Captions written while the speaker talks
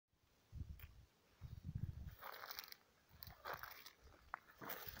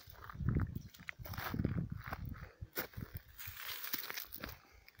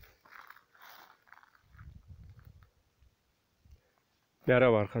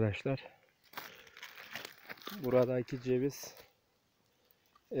Merhaba arkadaşlar. Buradaki ceviz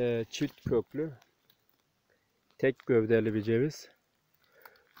çift köklü, tek gövdeli bir ceviz.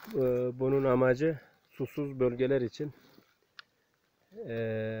 Bunun amacı susuz bölgeler için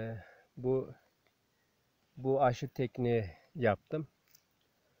bu aşı tekniği yaptım.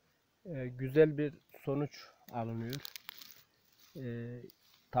 Güzel bir sonuç alınıyor.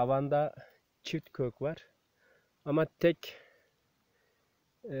 Tavanda çift kök var ama tek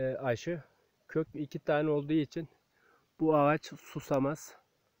aşı. Kök 2 tane olduğu için bu ağaç susamaz.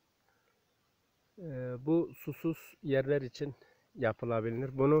 Bu susuz yerler için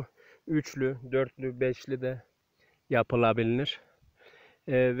yapılabilir. Bunu üçlü, dörtlü, beşli de yapılabilir.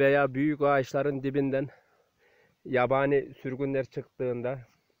 Veya büyük ağaçların dibinden yabani sürgünler çıktığında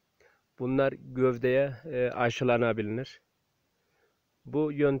bunlar gövdeye aşılanabilir.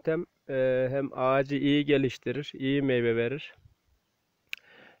 Bu yöntem hem ağacı iyi geliştirir, iyi meyve verir.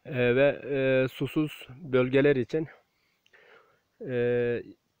 Ve susuz bölgeler için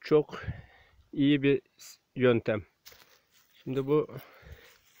çok iyi bir yöntem. Şimdi bu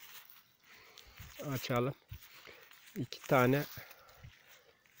açalım. 2 tane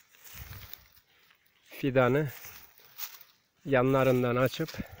fidanı yanlarından açıp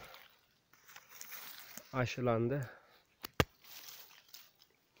aşılandı.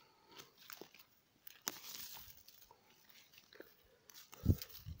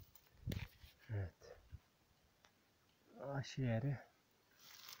 Evet. Aşı yeri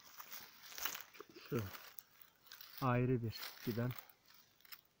şu. Ayrı bir fidan.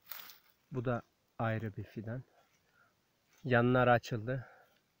 Bu da ayrı bir fidan. Yanlar açıldı.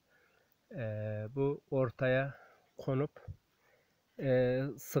 Bu ortaya konup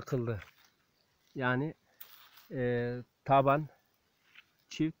sıkıldı. Yani taban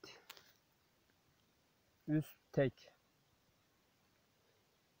çift, üst tek.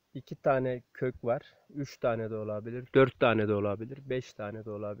 2 tane kök var. 3 tane de olabilir. 4 tane de olabilir. 5 tane de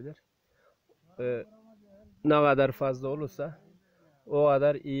olabilir. Ne kadar fazla olursa o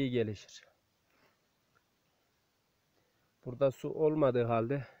kadar iyi gelişir. Burada su olmadığı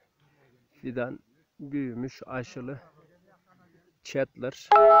halde fidan büyümüş, aşılı Chatler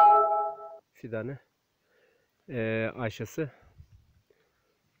fidanı aşısı.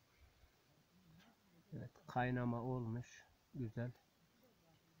 Evet, kaynama olmuş. Güzel.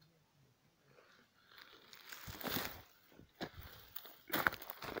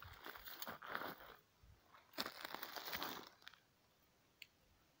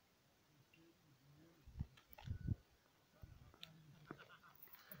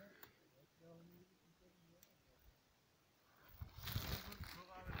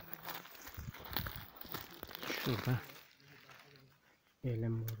 Şurada.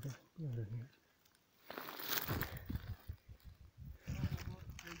 Elim burada görünüyor.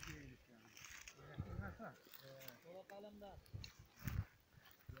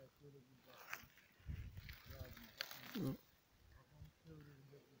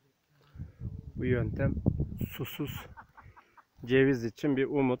 Bu yöntem susuz ceviz için bir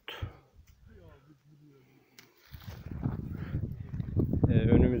umut.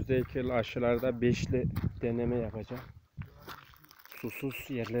 Önümüzdeki yıl aşılarda beşli deneme yapacağım. Susuz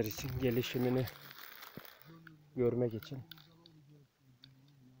yerler için gelişimini görmek için.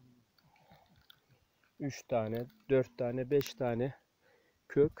 3 tane, 4 tane, 5 tane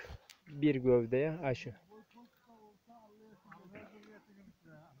kök bir gövdeye aşı.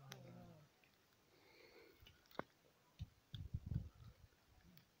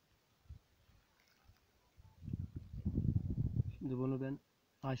 Şimdi bunu ben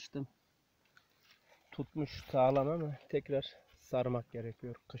açtım. Tutmuş sağlam ama tekrar sarmak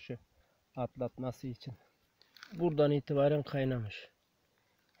gerekiyor kışı atlatması için. Buradan itibaren kaynamış.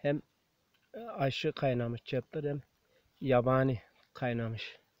 Hem aşı kaynamış çatlar hem yabani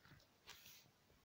kaynamış.